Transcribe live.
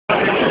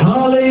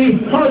Harley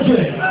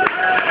Hodgetts.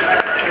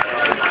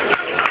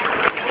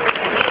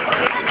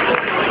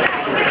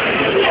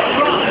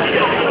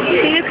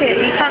 Look at it,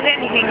 you can't get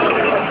anything.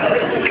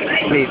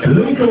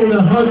 Blue corner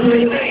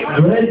Hodgetts,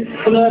 red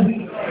corner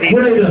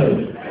Raido.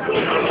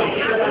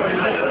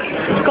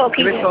 Got to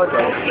keep it.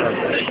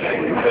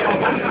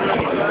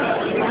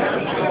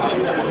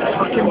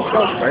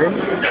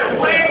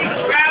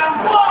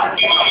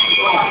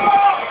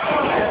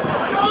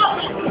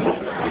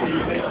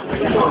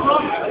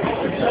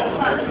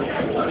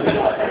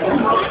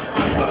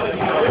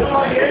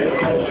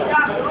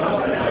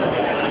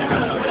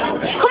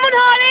 Come on,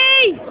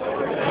 Harley!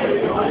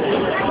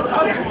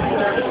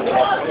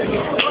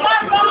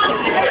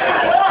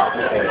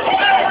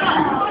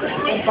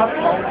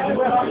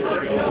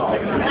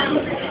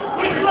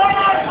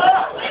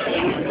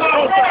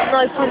 No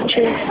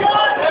punches.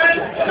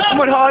 Come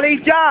on, Harley,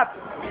 jab!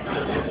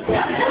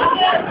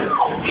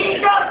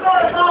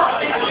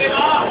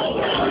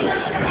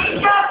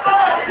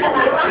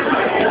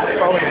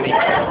 So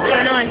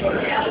nice.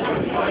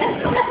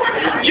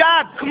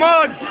 Jab, come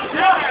on!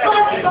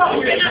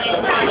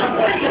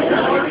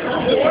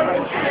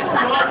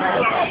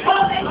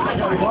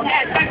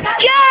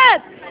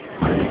 Jab!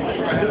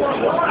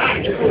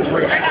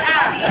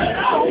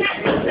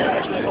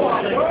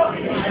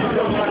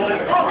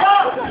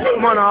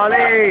 Come on,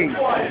 Harley!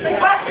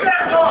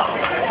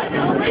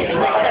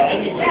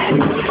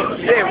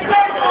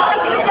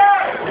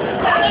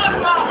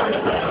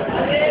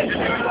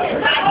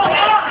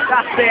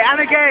 That's it, and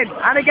again,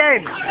 and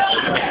again!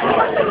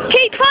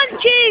 Keep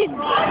punching!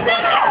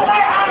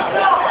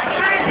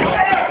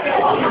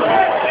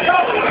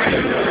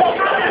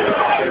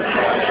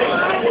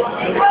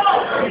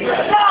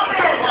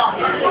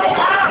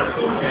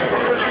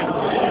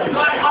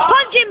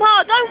 Punch him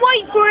hard, don't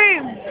wait for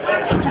him!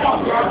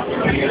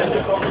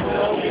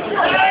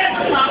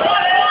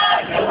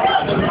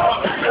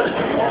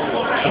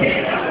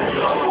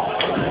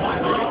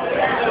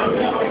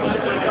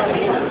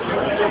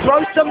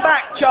 Throw some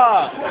back,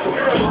 Char!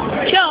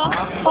 Sure.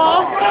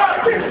 Oh.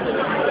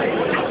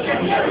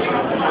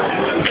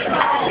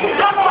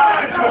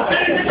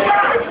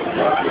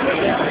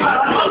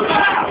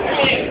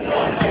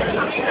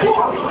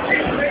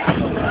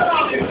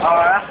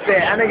 Oh, that's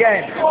it, and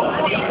again.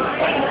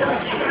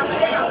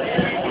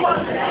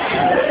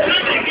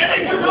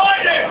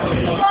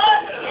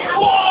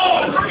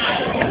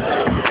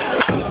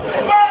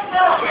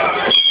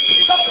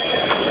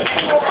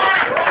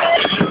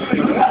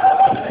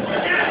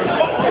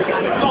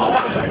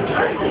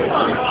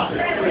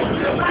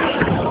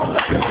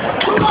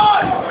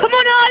 Come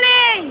on,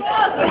 Harley!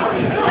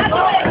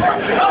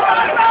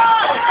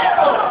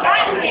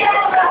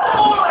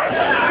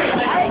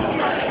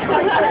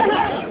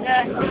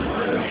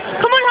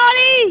 Come on,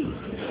 Harley!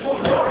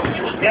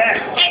 Yeah.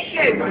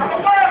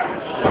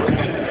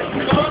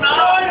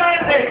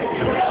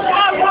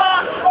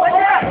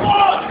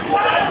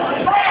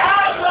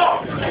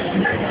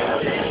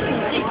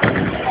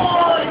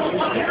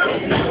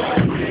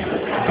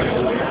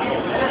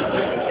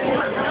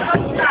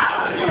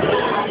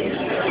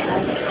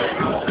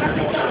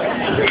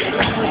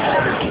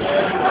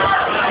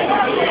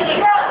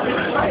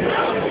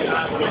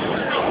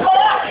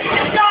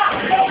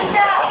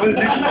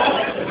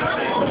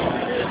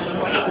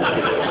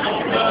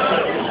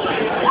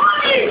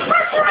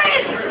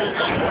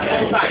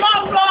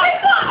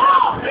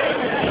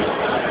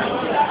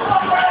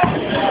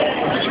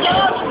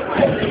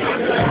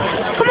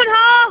 Come on,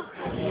 Har!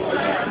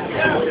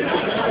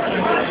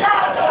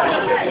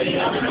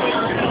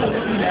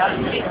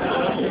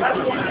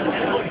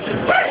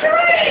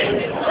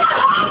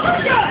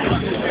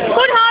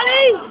 Good,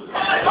 Harley!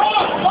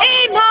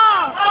 Aim,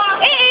 Har!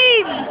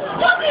 Aim!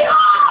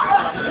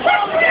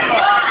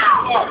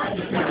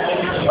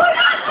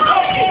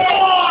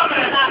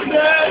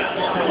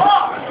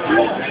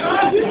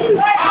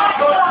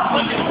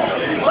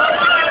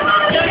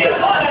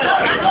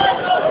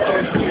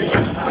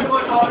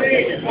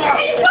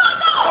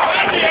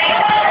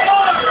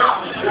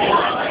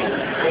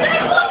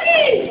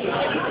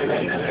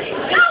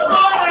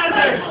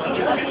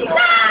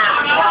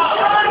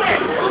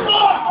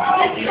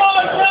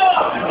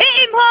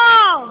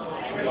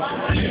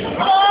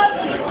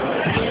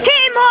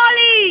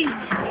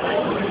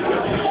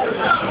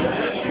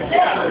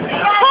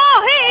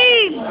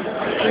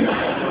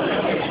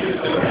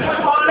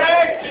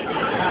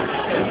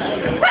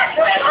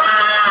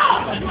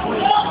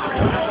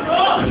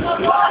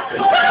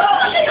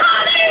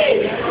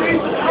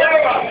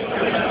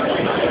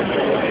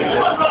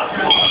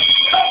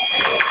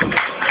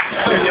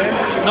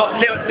 Not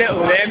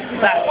little then,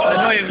 that's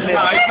annoying him.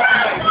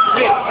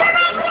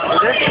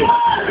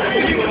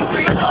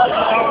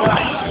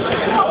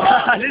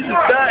 This is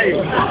dirty.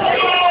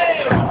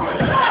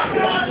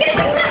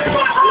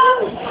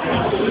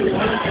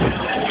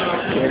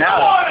 You know.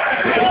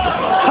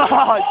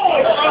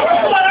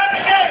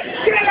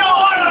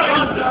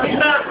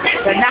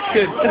 They're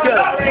knackered. Look at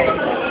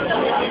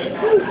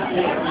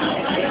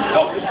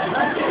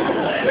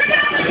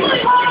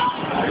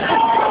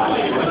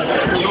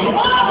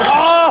them.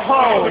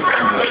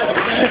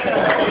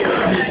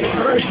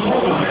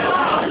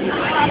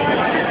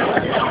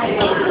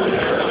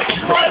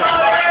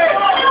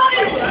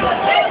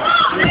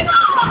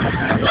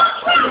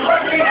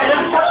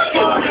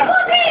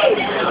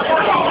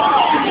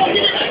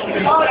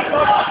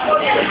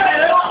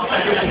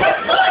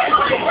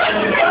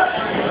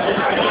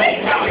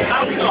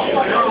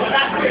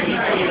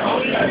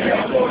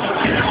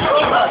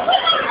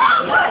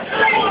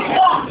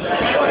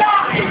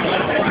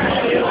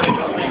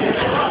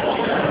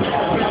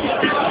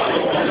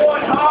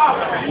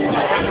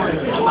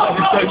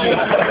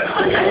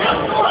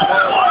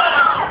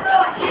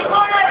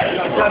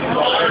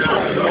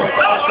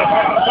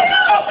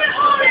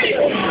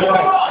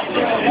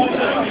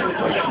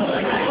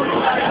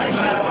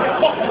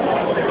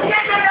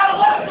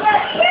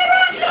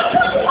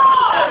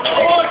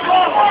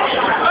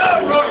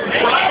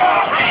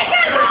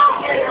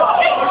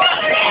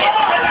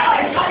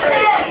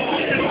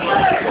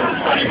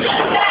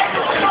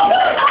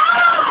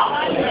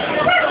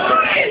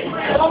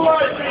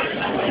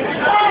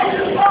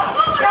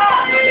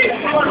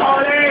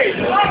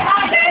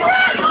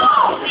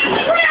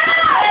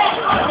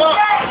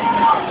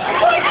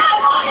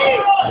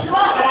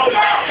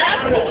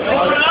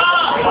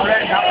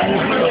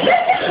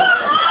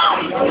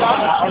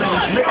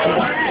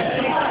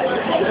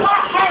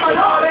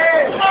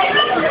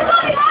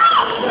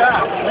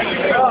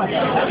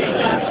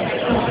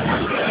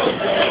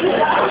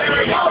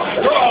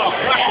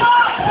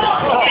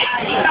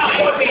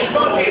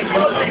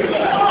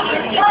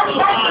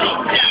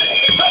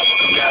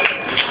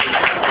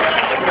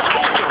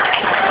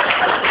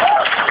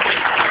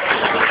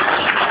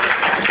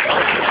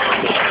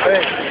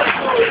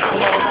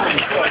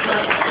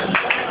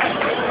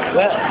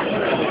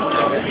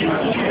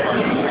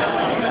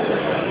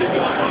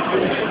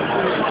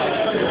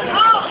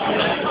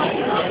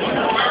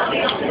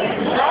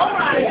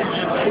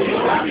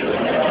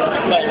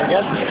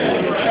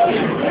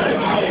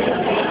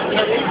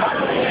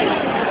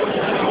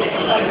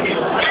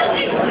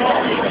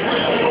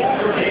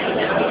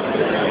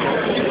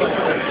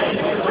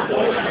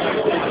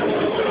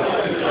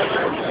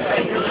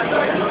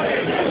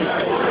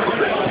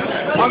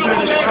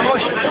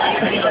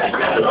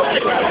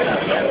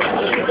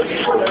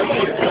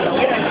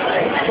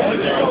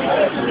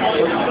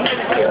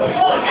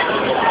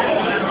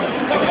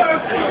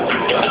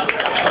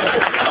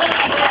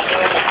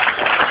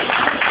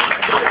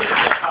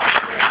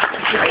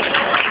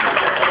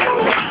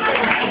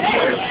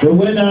 The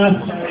winner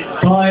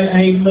by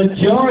a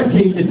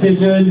majority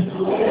decision,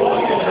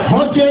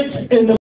 Hodgetts in the